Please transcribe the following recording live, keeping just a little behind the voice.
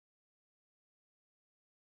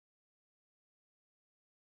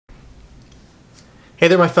Hey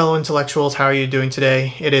there, my fellow intellectuals. How are you doing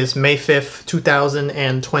today? It is May 5th,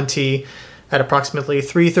 2020 at approximately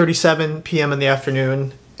 3:37 p.m. in the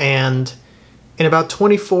afternoon, and in about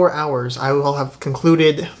 24 hours, I will have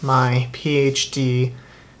concluded my PhD,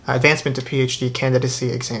 advancement to PhD candidacy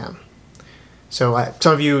exam. So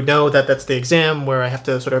some of you know that that's the exam where I have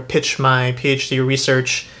to sort of pitch my PhD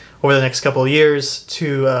research over the next couple of years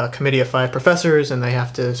to a committee of 5 professors, and they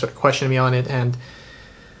have to sort of question me on it and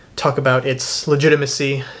talk about its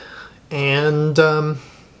legitimacy. And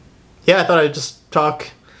yeah, I thought I'd just talk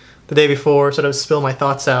the day before, sort of spill my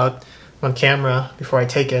thoughts out on camera before I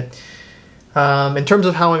take it. In terms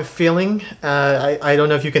of how I'm feeling, I don't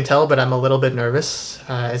know if you can tell, but I'm a little bit nervous,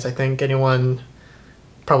 as I think anyone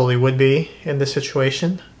probably would be in this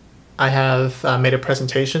situation. I have made a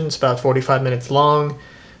presentation. It's about 45 minutes long.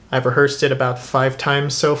 I've rehearsed it about 5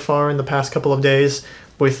 times so far in the past couple of days,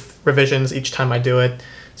 with revisions each time I do it.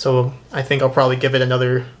 So I think I'll probably give it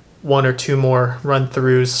another 1 or 2 more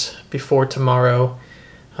run-throughs before tomorrow.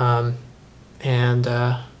 And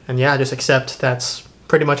yeah, just accept that's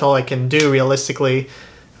pretty much all I can do realistically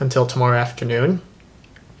until tomorrow afternoon.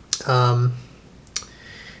 Gosh,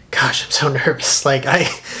 I'm so nervous. Like I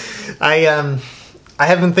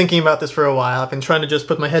have been thinking about this for a while. I've been trying to just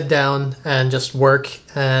put my head down and just work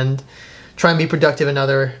and try and be productive in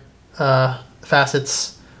other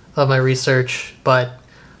facets of my research. But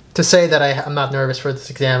to say that I'm not nervous for this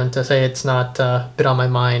exam and to say it's not been on my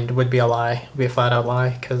mind would be a lie. It would be a flat-out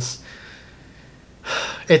lie, because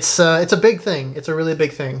it's a big thing. It's a really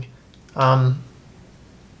big thing. I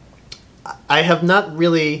have not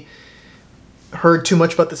really heard too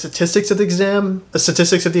much about the statistics of the exam.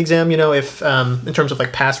 You know, if in terms of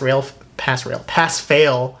like pass-fail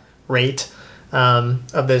rate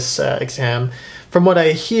of this exam. From what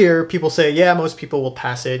I hear, people say, yeah, most people will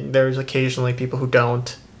pass it. There's occasionally people who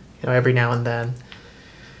don't, you know, every now and then,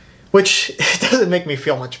 which doesn't make me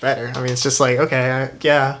feel much better. I mean, it's just like, okay,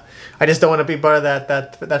 yeah, I just don't want to be part of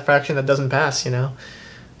that fraction that doesn't pass, you know.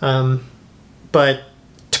 But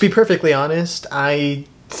to be perfectly honest, I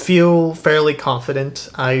feel fairly confident.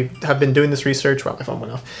 I have been doing this research. Well, my phone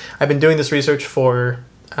went off. I've been doing this research for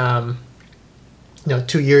 2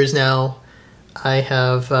 years now. I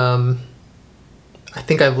have I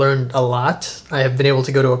think I've learned a lot. I have been able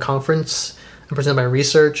to go to a conference and present my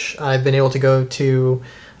research. I've been able to go to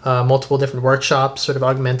multiple different workshops, sort of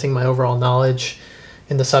augmenting my overall knowledge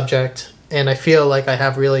in the subject. And I feel like I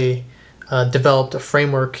have really developed a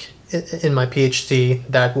framework in my PhD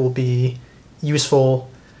that will be useful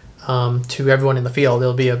to everyone in the field.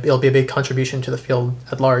 It'll be a big contribution to the field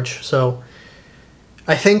at large. So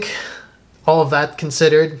I think all of that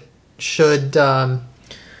considered should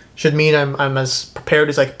mean I'm as prepared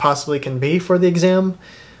as I possibly can be for the exam.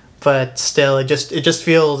 But still, it just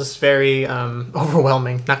feels very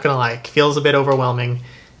overwhelming. Not gonna lie, it feels a bit overwhelming,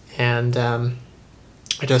 and I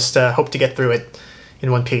just hope to get through it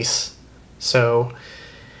in one piece. So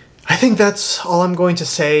I think that's all I'm going to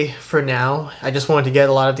say for now. I just wanted to get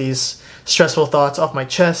a lot of these stressful thoughts off my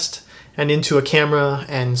chest and into a camera,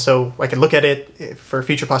 and so I can look at it for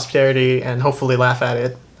future posterity and hopefully laugh at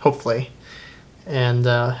it. Hopefully, and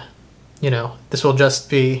you know, this will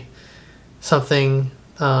just be something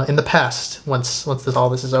in the past once all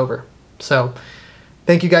this is over. So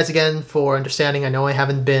thank you guys again for understanding. I know I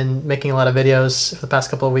haven't been making a lot of videos for the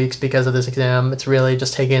past couple of weeks because of this exam. It's really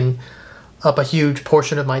just taken up a huge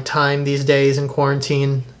portion of my time these days in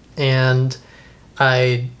quarantine, and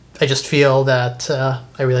I just feel that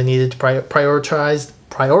I really needed to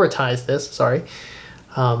prioritize this, sorry,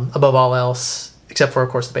 above all else, except for, of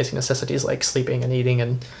course, the basic necessities like sleeping and eating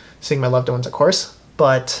and seeing my loved ones, of course.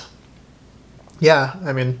 But yeah,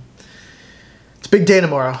 I mean, it's a big day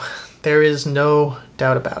tomorrow. There is no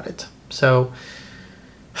doubt about it. So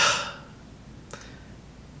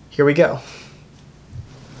here we go.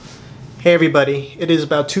 Hey everybody, it is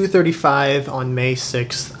about 2:35 on May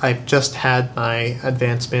 6th. I've just had my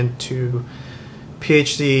advancement to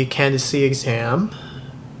PhD candidacy exam,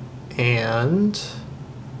 and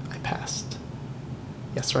I passed.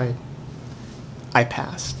 Yes, right. I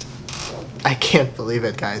passed. I can't believe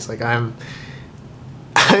it, guys. Like, I'm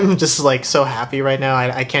just like so happy right now.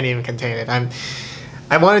 I can't even contain it.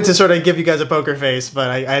 I wanted to sort of give you guys a poker face, but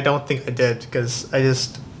I don't think I did, because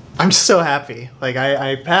I'm just so happy. Like,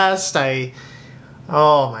 I passed.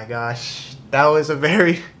 Oh my gosh, that was a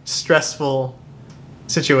very stressful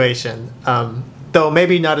situation. Though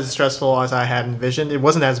maybe not as stressful as I had envisioned. It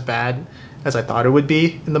wasn't as bad as I thought it would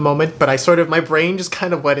be in the moment, but my brain just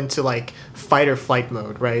kind of went into like fight or flight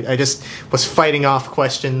mode, right? I just was fighting off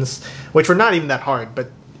questions, which were not even that hard, but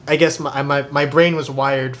I guess my brain was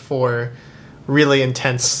wired for really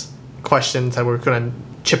intense questions that were going to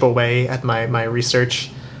chip away at my research.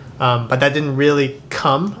 But that didn't really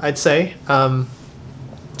come, I'd say.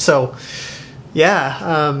 So yeah,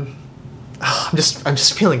 I'm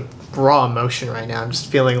just feeling raw emotion right now. I'm just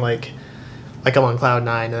feeling like I'm on cloud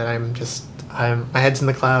nine, and my head's in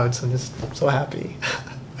the clouds. I'm just so happy.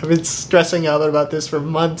 I've been stressing out about this for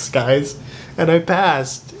months, guys, and I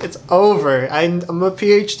passed. It's over. I'm a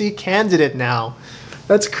PhD candidate now.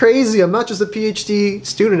 That's crazy. I'm not just a PhD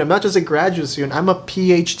student. I'm not just a graduate student. I'm a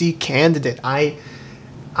PhD candidate. I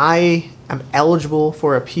am eligible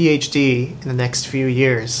for a PhD in the next few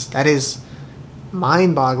years. That is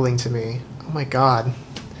mind-boggling to me. Oh my God.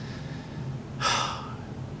 I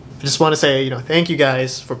just want to say, thank you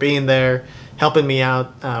guys for being there, helping me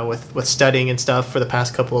out with studying and stuff for the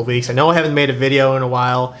past couple of weeks. I know I haven't made a video in a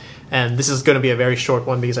while, and this is going to be a very short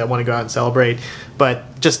one because I want to go out and celebrate.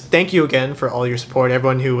 But just thank you again for all your support,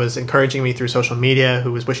 everyone who was encouraging me through social media,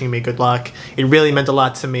 who was wishing me good luck. It really meant a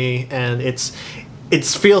lot to me, and it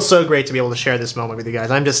feels so great to be able to share this moment with you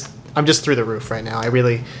guys. I'm just through the roof right now. I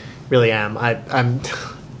really am. I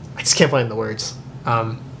just can't find the words.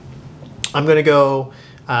 I'm gonna go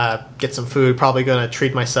get some food. Probably gonna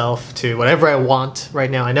treat myself to whatever I want right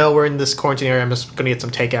now. I know we're in this quarantine area. I'm just gonna get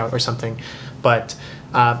some takeout or something, but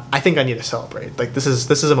I think I need to celebrate. Like this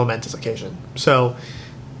is a momentous occasion. So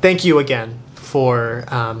thank you again for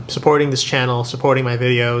supporting this channel, supporting my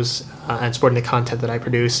videos, and supporting the content that I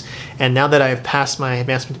produce. And now that I've passed my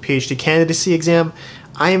advancement to PhD candidacy exam,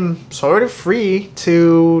 I'm sort of free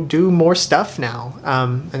to do more stuff now,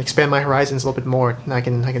 and expand my horizons a little bit more. And I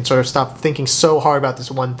can sort of stop thinking so hard about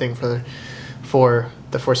this one thing for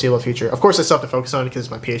the foreseeable future. Of course, I still have to focus on it because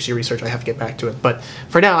it's my PhD research. I have to get back to it. But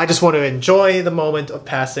for now, I just want to enjoy the moment of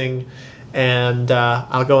passing, and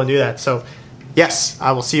I'll go and do that. So yes,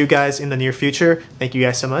 I will see you guys in the near future. Thank you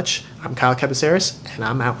guys so much. I'm Kyle Cabaceres, and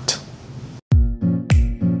I'm out.